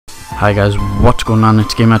Hi guys, what's going on?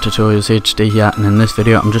 It's Gamer Tutorials HD here, and in this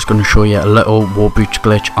video I'm just going to show you a little war breach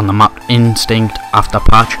glitch on the map Instinct after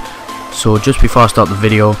patch. So just before I start the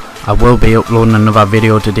video, I will be uploading another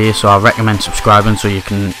video today, so I recommend subscribing so you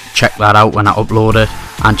can check that out when I upload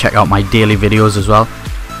it, and check out my daily videos as well.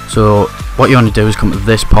 So what you want to do is come to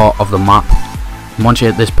this part of the map, and once you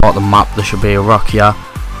hit this part of the map there should be a rock here.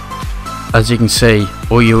 As you can see,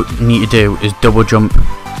 all you need to do is double jump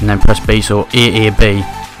and then press B, so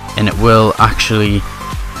AAB, and it will actually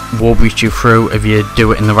war breach you through if you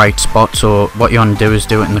do it in the right spot. So what you want to do is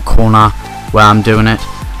do it in the corner where I'm doing it.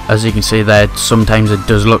 As you can see there, sometimes it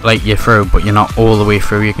does look like you're through, but you're not all the way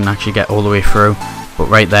through. You can actually get all the way through, but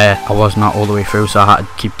right there I was not all the way through, so I had to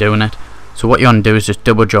keep doing it. So what you want to do is just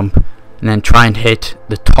double jump and then try and hit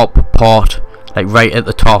the top part, like right at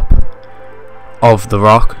the top of the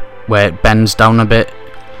rock where it bends down a bit.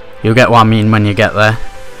 You'll get what I mean when you get there,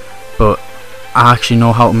 but I actually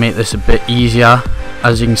know how to make this a bit easier.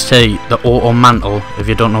 As you can see, the auto mantle, if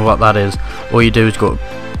you don't know what that is, all you do is go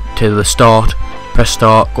to the start, press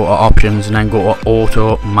start, go to options, and then go to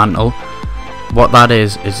auto mantle. What that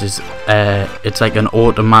is it's like an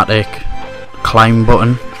automatic climb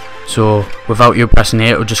button, so without you pressing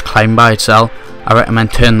it, it'll just climb by itself. I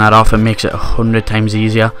recommend turning that off. It makes it 100 times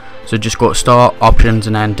easier. So just go to start, options,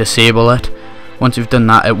 and then disable it. Once you've done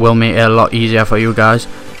that, it will make it a lot easier for you guys.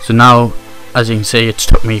 So now, as you can see, it's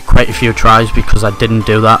took me quite a few tries because I didn't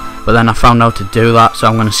do that, but then I found out to do that, so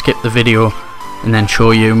I'm going to skip the video and then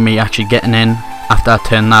show you me actually getting in after I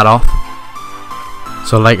turn that off.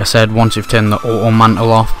 So like I said, once you've turned the auto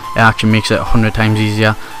mantle off, it actually makes it 100 times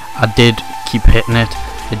easier. I did keep hitting it.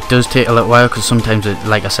 It does take a little while because sometimes it,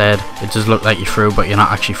 like I said, it does look like you're through but you're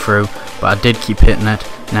not actually through, but I did keep hitting it,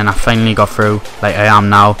 and then I finally got through like I am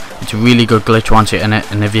now. It's a really good glitch once you're in it,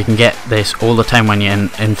 and if you can get this all the time when you're in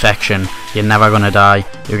infection, you're never gonna die.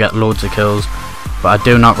 You'll get loads of kills, but I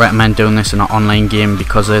do not recommend doing this in an online game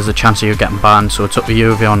because there's a chance of you getting banned. So it's up to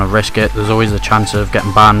you if you want to risk it. There's always a chance of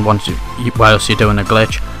getting banned whilst you're doing a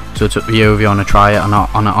glitch, so it's up to you if you want to try it or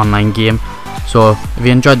not on an online game. So if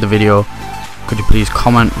you enjoyed the video, could you please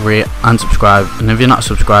comment, rate and subscribe, and if you're not a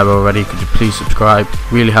subscriber already, could you please subscribe.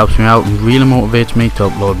 Really helps me out and really motivates me to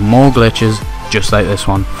upload more glitches just like this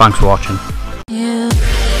one. Thanks for watching.